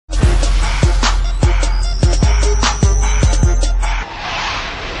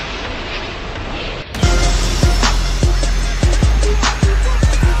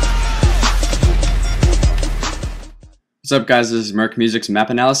What's up guys, this is Merc Music's map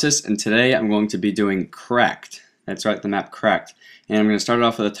analysis, and today I'm going to be doing Cracked. That's right, the map Cracked. And I'm going to start it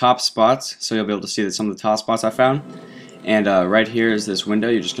off with the top spots, so you'll be able to see that some of the top spots I found. And right here is this window.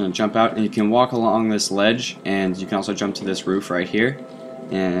 You're just going to jump out, and you can walk along this ledge, and you can also jump to this roof right here.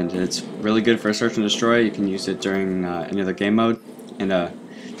 And it's really good for search and destroy. You can use it during any other game mode. And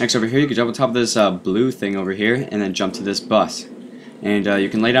next over here, you can jump on top of this blue thing over here, and then jump to this bus. And you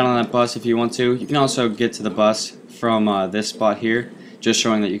can lay down on that bus if you want to. You can also get to the bus from this spot here, just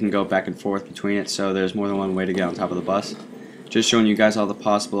showing that you can go back and forth between it, so there's more than one way to get on top of the bus. Just showing you guys all the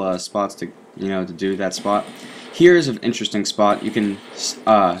possible spots to to do that spot. Here's an interesting spot. You can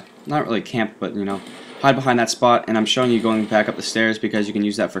not really camp, but hide behind that spot, and I'm showing you going back up the stairs because you can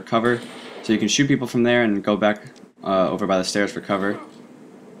use that for cover. So you can shoot people from there and go back over by the stairs for cover.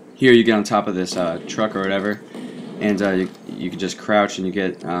 Here you get on top of this truck or whatever, and you can just crouch and you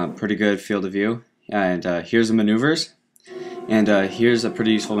get pretty good field of view. And here's the maneuvers, and here's a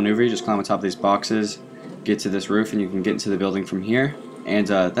pretty useful maneuver. You just climb on top of these boxes, get to this roof, and you can get into the building from here. And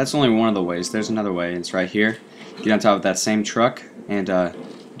that's only one of the ways. There's another way. It's right here. Get on top of that same truck and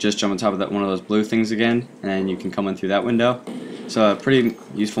just jump on top of that one of those blue things again, and you can come in through that window. So pretty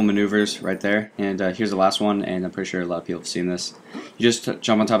useful maneuvers right there. And here's the last one, and I'm pretty sure a lot of people have seen this. You just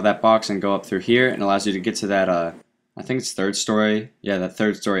jump on top of that box and go up through here, and it allows you to get to that I think it's third story. Yeah, that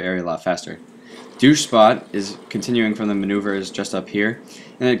third story area a lot faster. Douche spot is continuing from the maneuvers just up here,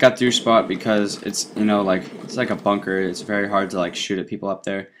 and it got douche spot because it's it's like a bunker. It's very hard to shoot at people up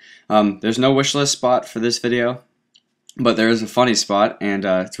there. There's no wish list spot for this video, but there is a funny spot, and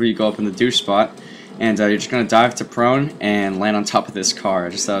it's where you go up in the douche spot, and you're just gonna dive to prone and land on top of this car.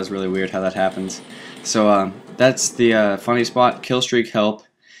 I just thought it was really weird how that happens. So that's the funny spot. Kill streak help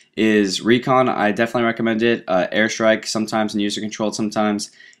is recon. I definitely recommend it. Airstrike sometimes and user controlled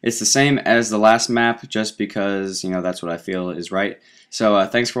sometimes. It's the same as the last map just because that's what I feel is right. So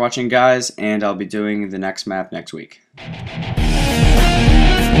thanks for watching guys, and I'll be doing the next map next week.